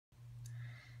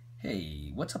Hey,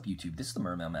 what's up YouTube? This is the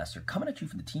Mermail Master coming at you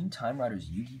from the Teen Time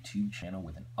Riders YouTube channel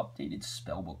with an updated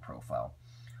spellbook profile.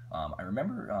 I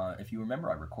remember, if you remember,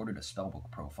 I recorded a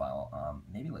spellbook profile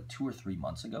maybe like 2 or 3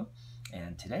 months ago,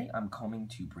 and today I'm coming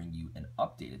to bring you an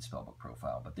updated spellbook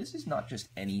profile. But this is not just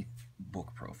any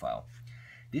book profile.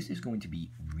 This is going to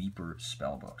be REAPER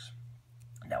spellbooks.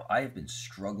 Now, I have been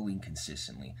struggling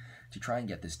consistently to try and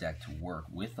get this deck to work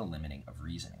with the limiting of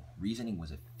Reasoning. Reasoning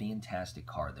was a fantastic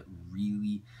card that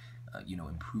really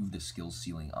improved the skill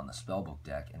ceiling on the spellbook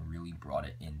deck and really brought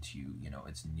it into,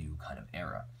 its new kind of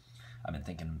era. I've been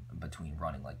thinking between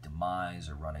running like Demise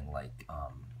or running like,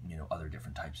 other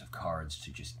different types of cards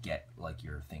to just get like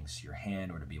your things to your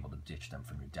hand or to be able to ditch them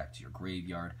from your deck to your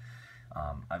graveyard.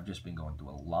 I've just been going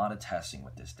through a lot of testing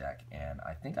with this deck, and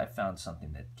I think I found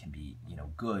something that can be,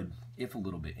 good, if a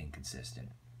little bit inconsistent.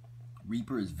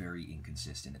 Reaper is very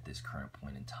inconsistent at this current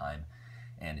point in time,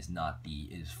 and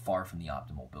is far from the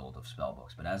optimal build of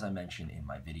spellbooks. But as I mentioned in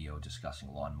my video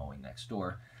discussing lawn mowing next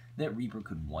door, that Reaper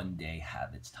could one day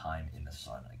have its time in the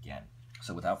sun again.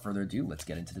 So without further ado, let's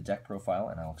get into the deck profile,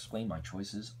 and I'll explain my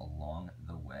choices along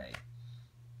the way.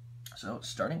 So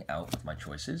starting out with my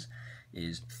choices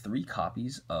is 3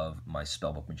 copies of my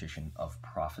Spellbook Magician of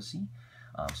Prophecy.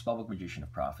 Spellbook Magician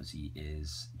of Prophecy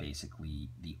is basically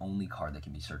the only card that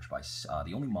can be searched by,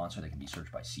 the only monster that can be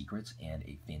searched by secrets, and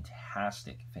a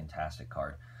fantastic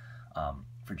card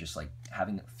for just like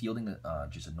fielding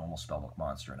just a normal spellbook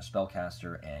monster and a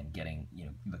spellcaster, and getting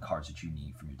the cards that you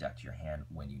need from your deck to your hand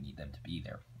when you need them to be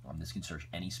there. This can search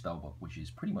any spellbook, which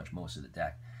is pretty much most of the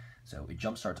deck, so it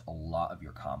jumpstarts a lot of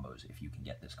your combos if you can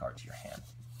get this card to your hand.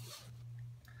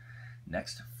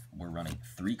 Next, we're running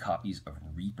 3 copies of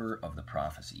Reaper of the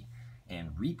Prophecy.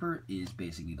 And Reaper is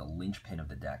basically the linchpin of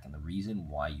the deck and the reason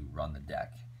why you run the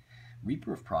deck.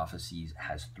 Reaper of Prophecies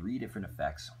has 3 different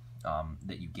effects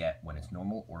that you get when it's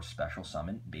normal or special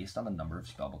summon based on the number of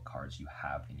spellbook cards you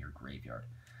have in your graveyard.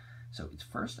 So its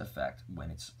first effect, when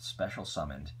it's special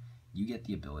summoned, you get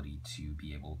the ability to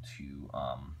be able to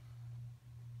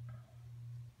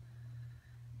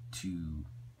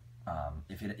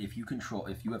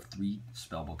if you have 3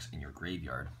 spellbooks in your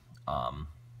graveyard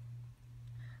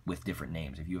with different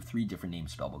names, if you have 3 different named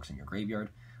spellbooks in your graveyard,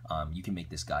 you can make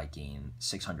this guy gain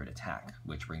 600 attack,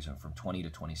 which brings him from 20 to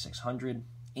 2600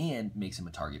 and makes him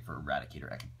a target for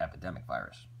Eradicator Epidemic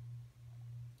Virus.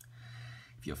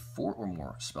 If you have 4 or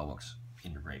more spellbooks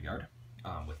in your graveyard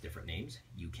with different names,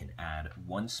 you can add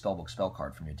 1 spellbook spell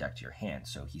card from your deck to your hand.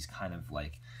 So he's kind of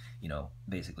like,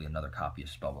 basically another copy of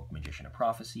Spellbook Magician of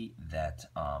Prophecy that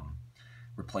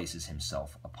replaces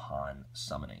himself upon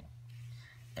summoning.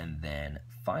 And then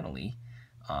finally,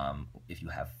 if you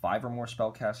have 5 or more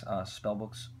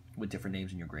spellbooks with different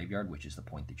names in your graveyard, which is the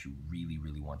point that you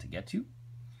really want to get to,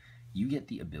 you get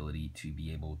the ability to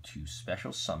be able to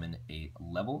special summon a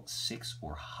level 6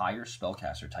 or higher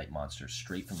spellcaster type monster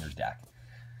straight from your deck,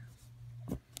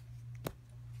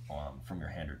 from your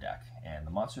hand or deck. And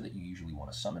the monster that you usually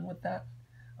want to summon with that,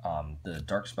 the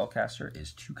Dark Spellcaster,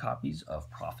 is 2 copies of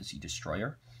Prophecy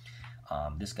Destroyer.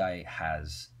 This guy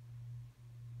has,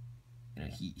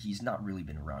 he's not really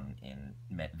been run in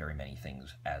very many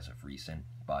things as of recent,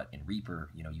 but in Reaper,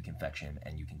 you can fetch him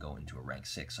and you can go into a rank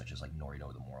 6, such as like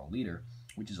Norito the Moral Leader,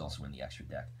 which is also in the extra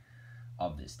deck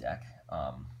of this deck.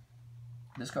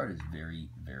 This card is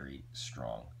very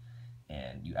strong,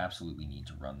 and you absolutely need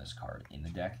to run this card in the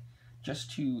deck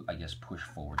just to, I guess, push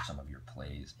forward some of your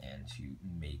plays and to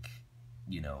make,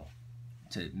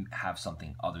 to have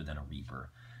something other than a Reaper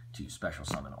to special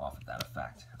summon off of that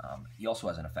effect. He also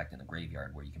has an effect in the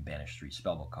graveyard where you can banish 3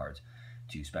 spellbook cards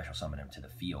to special summon him to the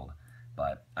field,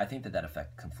 but I think that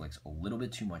effect conflicts a little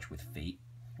bit too much with Fate,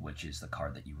 which is the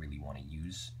card that you really want to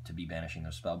use to be banishing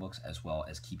those spellbooks, as well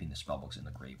as keeping the spellbooks in the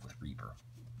grave with Reaper.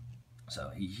 So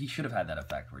he should have had that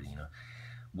effect where,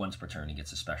 once per turn he gets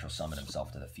to special summon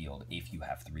himself to the field if you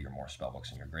have 3 or more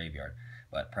spellbooks in your graveyard,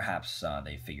 but perhaps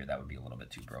they figured that would be a little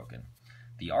bit too broken.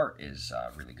 The art is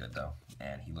really good though,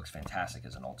 and he looks fantastic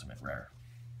as an ultimate rare.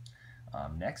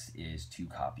 Next is 2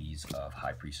 copies of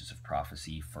High Priestess of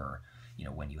Prophecy for,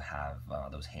 when you have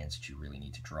those hands that you really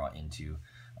need to draw into.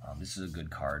 This is a good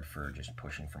card for just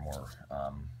pushing for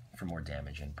more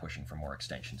damage and pushing for more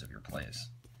extensions of your plays.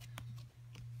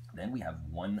 Then we have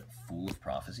 1 Fool of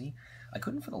Prophecy. I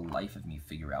couldn't for the life of me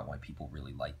figure out why people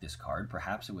really like this card.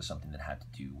 Perhaps it was something that had to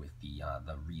do with the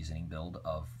Reasoning build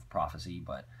of Prophecy,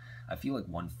 but I feel like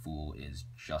 1 Fool is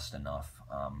just enough.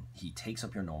 He takes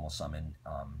up your normal summon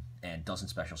and doesn't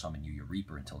special summon you your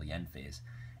Reaper until the end phase,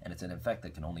 and it's an effect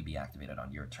that can only be activated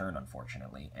on your turn,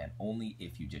 unfortunately, and only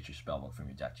if you ditch your spellbook from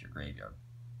your deck to your graveyard.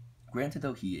 Granted,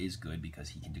 though, he is good because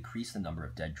he can decrease the number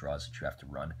of dead draws that you have to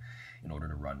run in order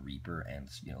to run Reaper, and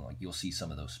like you'll see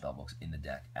some of those spellbooks in the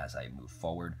deck as I move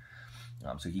forward.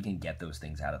 So he can get those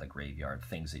things out of the graveyard,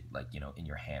 things that in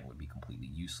your hand would be completely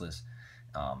useless.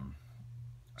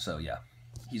 So yeah,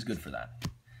 he's good for that.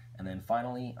 And then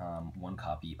finally, one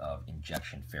copy of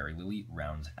Injection Fairy Lily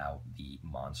rounds out the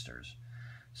monsters.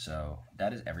 So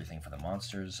that is everything for the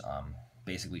monsters.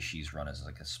 Basically, she's run as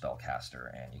like a spellcaster,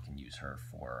 and you can use her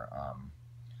for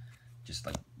just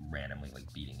like randomly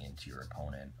like beating into your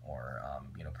opponent, or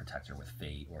protect her with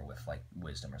Fate or with like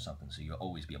Wisdom or something. So you'll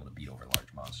always be able to beat over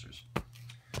large monsters.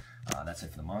 That's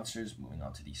it for the monsters. Moving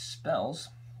on to the spells.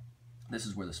 This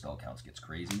is where the spell counts gets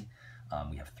crazy.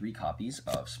 We have 3 copies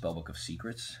of Spellbook of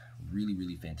Secrets. Really,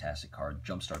 really fantastic card.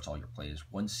 Jumpstarts all your plays.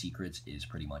 1 Secrets is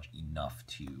pretty much enough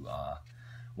to...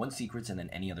 1 Secrets and then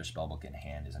any other spellbook in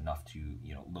hand is enough to,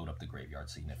 load up the graveyard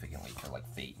significantly for like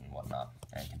Fate and whatnot.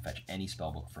 And can fetch any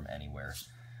spellbook from anywhere,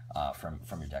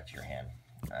 from your deck to your hand.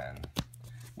 And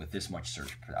with this much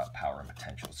search power and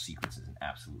potential, Secrets is an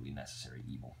absolutely necessary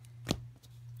evil.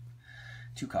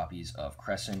 2 copies of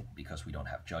Crescent, because we don't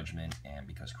have Judgment, and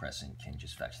because Crescent can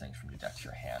just fetch things from your deck to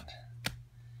your hand.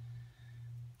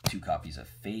 2 copies of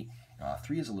Fate.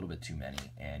 3 is a little bit too many,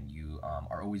 and you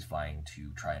are always vying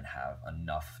to try and have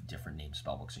enough different named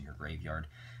spellbooks in your graveyard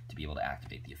to be able to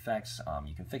activate the effects.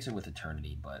 You can fix it with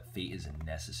Eternity, but Fate is a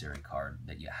necessary card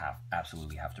that you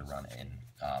absolutely have to run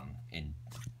in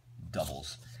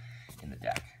doubles in the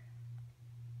deck.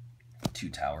 2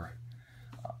 Tower.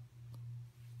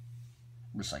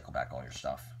 Recycle back all your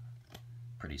stuff.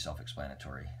 Pretty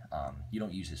self-explanatory. You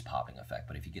don't use his popping effect,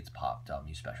 but if he gets popped,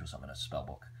 you special summon a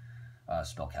spellbook,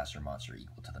 spellcaster monster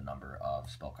equal to the number of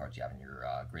spell cards you have in your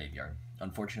graveyard.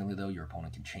 Unfortunately, though, your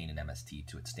opponent can chain an MST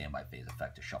to its standby phase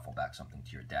effect to shuffle back something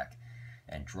to your deck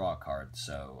and draw a card.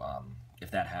 So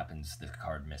if that happens, the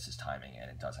card misses timing and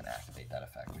it doesn't activate that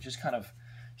effect, which is kind of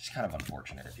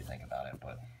unfortunate if you think about it.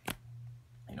 But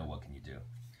what can you do?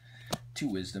 2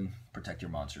 Wisdom, protect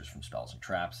your monsters from spells and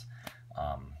traps.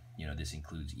 This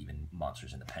includes even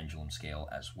monsters in the Pendulum scale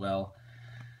as well.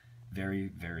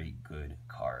 Very, very good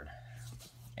card,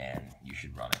 and you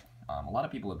should run it. A lot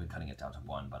of people have been cutting it down to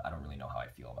 1, but I don't really know how I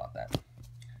feel about that.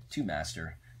 2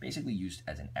 Master, basically used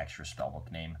as an extra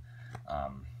spellbook name.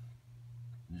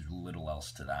 There's little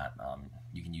else to that.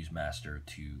 You can use Master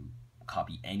to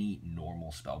copy any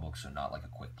normal spellbook, so not like a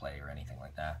quick play or anything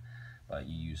like that. But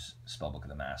you use Spellbook of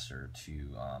the Master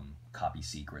to copy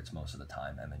Secrets most of the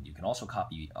time, and then you can also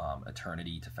copy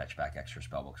Eternity to fetch back extra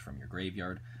spellbooks from your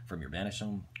graveyard, from your Banish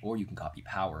Zone, or you can copy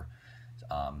Power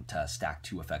to stack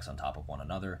 2 effects on top of one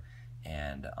another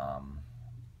and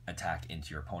attack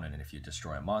into your opponent. And if you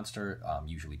destroy a monster,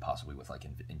 usually possibly with like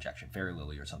Injection Fairy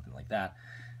Lily or something like that,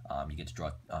 you get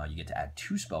to add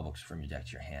 2 spellbooks from your deck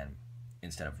to your hand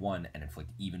instead of 1, and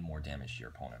inflict even more damage to your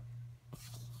opponent.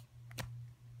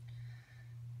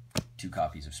 2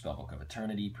 copies of Spellbook of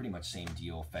Eternity, pretty much same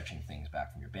deal, fetching things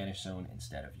back from your Banish Zone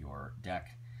instead of your deck.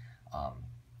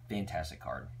 Fantastic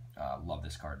card. Love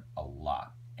this card a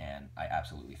lot, and I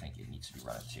absolutely think it needs to be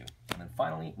run at 2. And then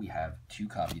finally, we have 2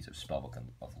 copies of Spellbook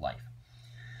of Life.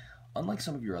 Unlike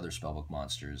some of your other Spellbook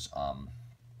monsters,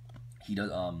 he does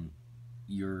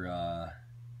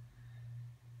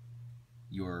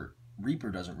your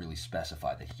Reaper doesn't really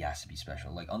specify that he has to be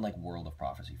special. Like unlike World of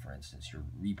Prophecy, for instance, your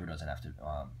Reaper doesn't have to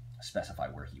specify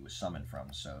where he was summoned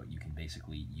from, so you can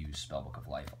basically use Spellbook of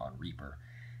Life on Reaper,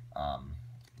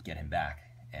 get him back,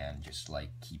 and just like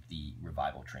keep the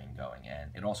revival train going.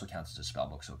 And it also counts as a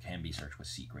spellbook, so it can be searched with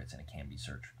Secrets, and it can be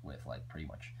searched with like pretty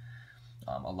much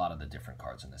a lot of the different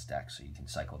cards in this deck, so you can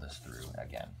cycle this through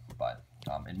again. But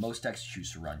in most decks,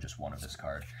 choose to run just 1 of this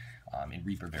card. In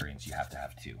Reaper variants, you have to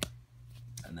have 2.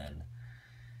 And then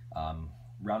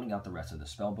rounding out the rest of the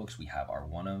spellbooks, we have our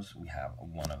one-ofs. We have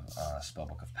one of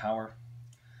Spellbook of Power,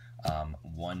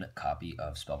 1 copy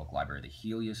of Spellbook Library of the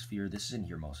Heliosphere. This is in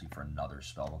here mostly for another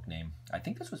spellbook name. I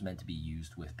think this was meant to be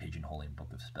used with Pigeonholing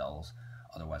Book of Spells,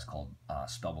 otherwise called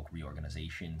Spellbook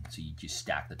Reorganization. So you just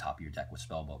stack the top of your deck with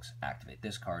spellbooks, activate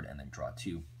this card, and then draw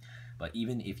 2. But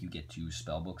even if you get 2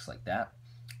 spellbooks like that,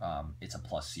 it's a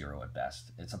 +0 at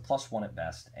best. It's a +1 at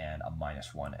best and a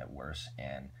 -1 at worst,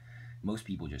 and most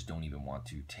people just don't even want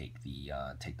to take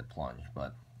the plunge.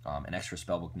 But an extra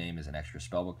spellbook name is an extra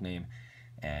spellbook name,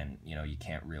 and you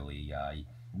can't really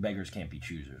beggars can't be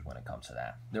choosers when it comes to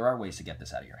that. There are ways to get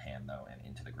this out of your hand though and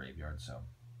into the graveyard, so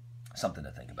something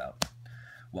to think about.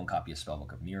 1 copy of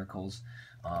Spellbook of Miracles.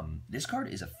 This card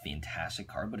is a fantastic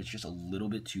card, but it's just a little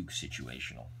bit too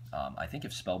situational. I think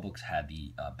if spellbooks had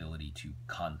the ability to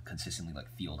consistently like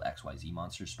field XYZ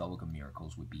monsters, Spellbook of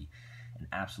Miracles would be an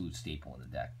absolute staple in the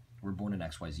deck. Reborn an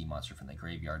XYZ monster from the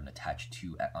graveyard and attach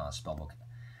 2 spellbook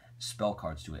spell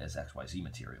cards to it as XYZ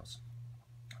materials.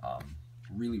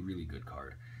 Really, really good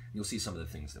card. You'll see some of the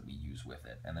things that we use with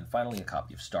it. And then finally, a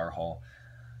copy of Starhall.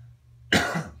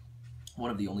 One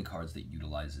of the only cards that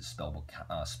utilizes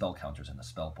spell counters in the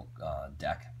spellbook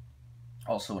deck.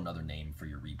 Also another name for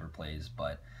your Reaper plays,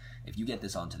 but if you get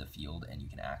this onto the field and you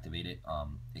can activate it,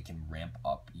 it can ramp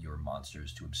up your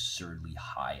monsters to absurdly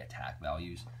high attack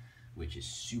values, which is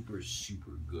super,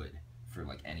 super good for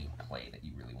like any play that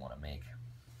you really want to make.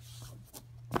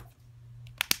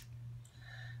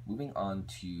 Moving on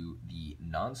to the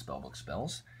non-spellbook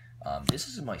spells. This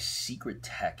is my secret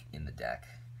tech in the deck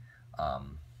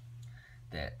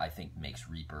that I think makes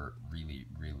Reaper really,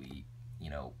 really,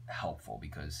 helpful,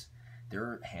 because there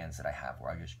are hands that I have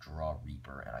where I just draw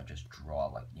Reaper and I just draw,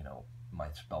 like, my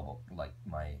spellbook, like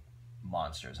my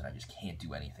monsters, and I just can't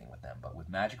do anything with them. But with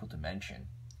Magical Dimension,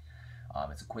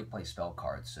 it's a quick play spell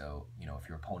card, so, if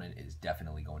your opponent is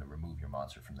definitely going to remove your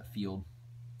monster from the field,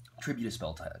 tribute a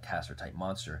spellcaster type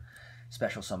monster,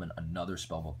 special summon another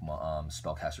spellbook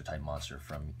spellcaster type monster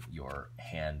from your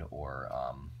hand or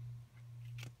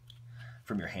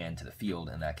from your hand to the field,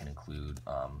 and that can include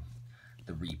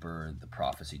the Reaper, the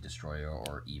Prophecy Destroyer,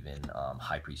 or even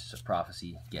High Priestess of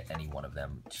Prophecy. Get any one of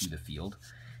them to the field.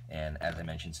 And as I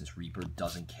mentioned, since Reaper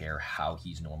doesn't care how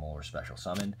he's normal or special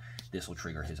summoned, this will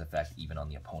trigger his effect even on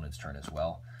the opponent's turn as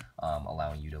well,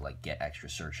 allowing you to like get extra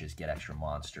searches, get extra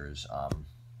monsters,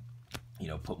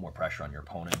 put more pressure on your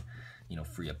opponent,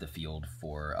 free up the field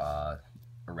for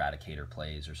Eradicator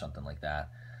plays or something like that.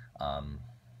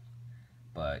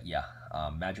 But yeah,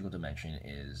 Magical Dimension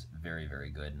is very,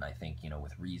 very good, and I think,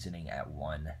 with Reasoning at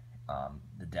 1,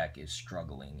 the deck is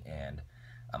struggling, and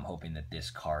I'm hoping that this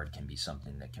card can be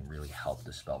something that can really help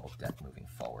the Spellbook deck moving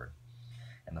forward.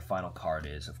 And the final card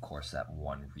is, of course, that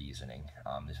 1 Reasoning.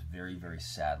 This very, very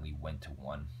sadly went to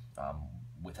 1.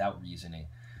 Without Reasoning,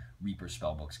 Reaper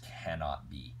Spellbooks cannot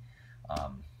be.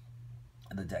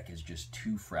 The deck is just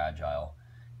too fragile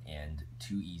and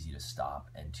too easy to stop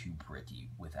and too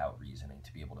bricky without Reasoning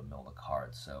to be able to mill the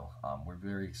cards. So we're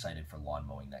very excited for Lawn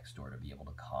Mowing Next Door to be able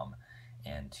to come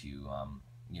and to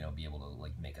be able to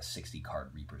like make a 60-card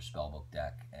Reaper Spellbook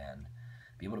deck and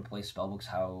be able to play Spellbooks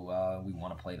how we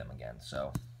want to play them again.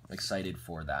 So excited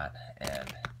for that,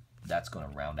 and that's going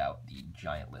to round out the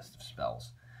giant list of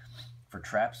spells. For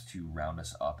traps to round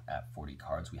us up at 40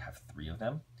 cards, we have 3 of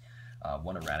them.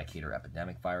 1 Eradicator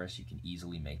Epidemic Virus. You can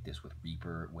easily make this with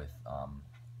Reaper,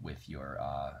 with your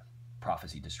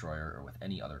Prophecy Destroyer, or with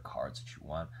any other cards that you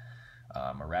want.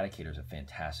 Eradicator is a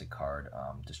fantastic card.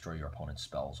 Destroy your opponent's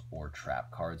spells or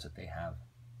trap cards that they have.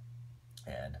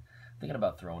 And thinking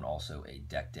about throwing also a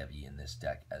Deck Debbie in this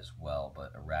deck as well,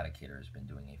 but Eradicator has been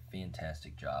doing a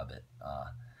fantastic job at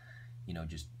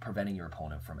just preventing your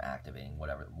opponent from activating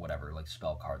whatever like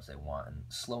spell cards they want, and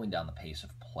slowing down the pace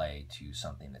of play to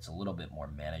something that's a little bit more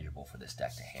manageable for this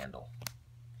deck to handle.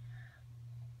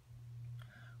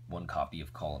 1 copy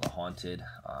of Call of the Haunted,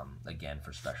 again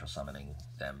for special summoning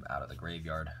them out of the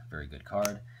graveyard. Very good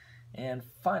card. And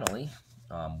finally,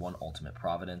 1 Ultimate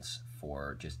Providence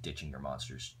for just ditching your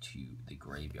monsters to the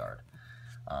graveyard.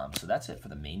 So that's it for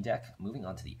the main deck. Moving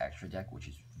on to the extra deck, which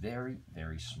is very,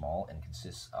 very small and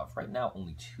consists of, right now,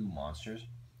 only 2 monsters,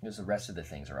 because the rest of the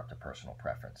things are up to personal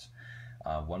preference.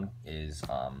 1 is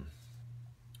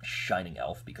Shining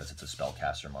Elf, because it's a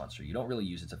spellcaster monster. You don't really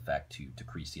use its effect to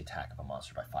decrease the attack of a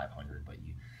monster by 500, but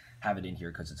you have it in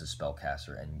here because it's a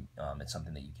spellcaster, and it's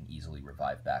something that you can easily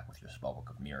revive back with your Spellbook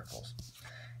of Miracles.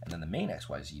 And then the main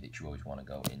XYZ that you always want to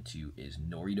go into is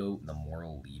Norido, the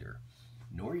Moral Leader.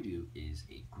 Norido is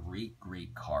a great,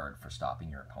 great card for stopping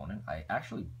your opponent. I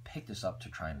actually picked this up to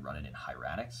try and run it in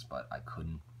Hieratics, but I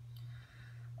couldn't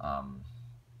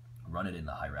run it in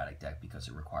the Hieratic deck because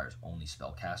it requires only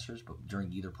spellcasters. But during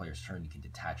either player's turn, you can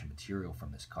detach a material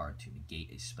from this card to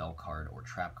negate a spell card or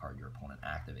trap card your opponent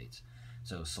activates.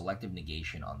 So selective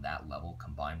negation on that level,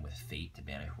 combined with Fate to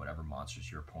banish whatever monsters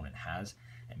your opponent has,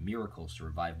 and Miracles to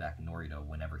revive back Norido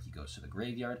whenever he goes to the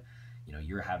graveyard,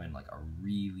 you're having like a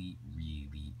really,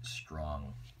 really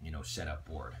strong, setup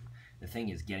board. The thing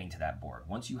is getting to that board.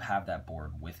 Once you have that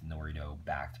board with Norido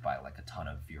backed by like a ton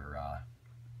of your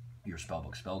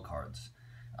Spellbook spell cards,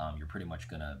 you're pretty much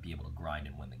going to be able to grind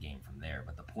and win the game from there.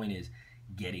 But the point is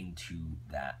getting to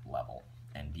that level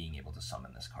and being able to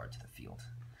summon this card to the field.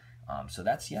 So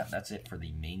that's it for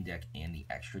the main deck and the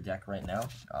extra deck right now.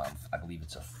 I believe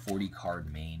it's a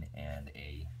 40-card main and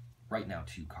a, right now,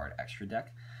 2-card extra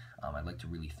deck. I'd like to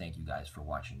really thank you guys for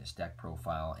watching this deck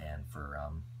profile and for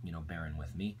bearing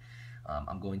with me.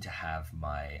 I'm going to have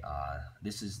my,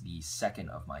 this is the second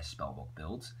of my spellbook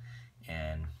builds,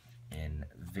 and in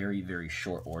very, very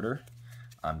short order,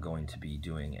 I'm going to be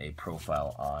doing a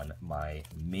profile on my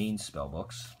main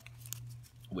spellbooks,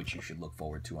 which you should look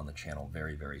forward to on the channel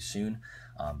very, very soon.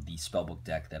 The spellbook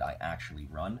deck that I actually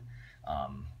run,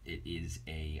 it is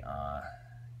a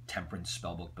Temperance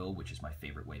spellbook build, which is my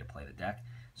favorite way to play the deck.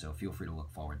 So feel free to look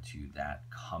forward to that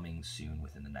coming soon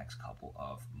within the next couple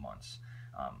of months.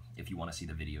 If you want to see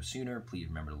the video sooner, please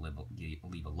remember to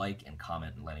leave a like and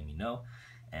comment and letting me know.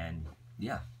 And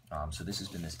yeah, so this has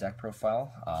been this deck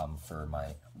profile for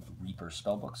my Reaper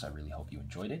spellbooks. I really hope you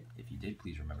enjoyed it. If you did,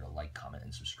 please remember to like, comment,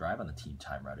 and subscribe on the Team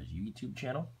Time Riders YouTube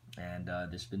channel. And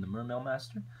this has been the Mermail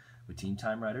Master with Team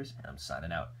Time Riders, and I'm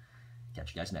signing out.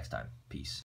 Catch you guys next time. Peace.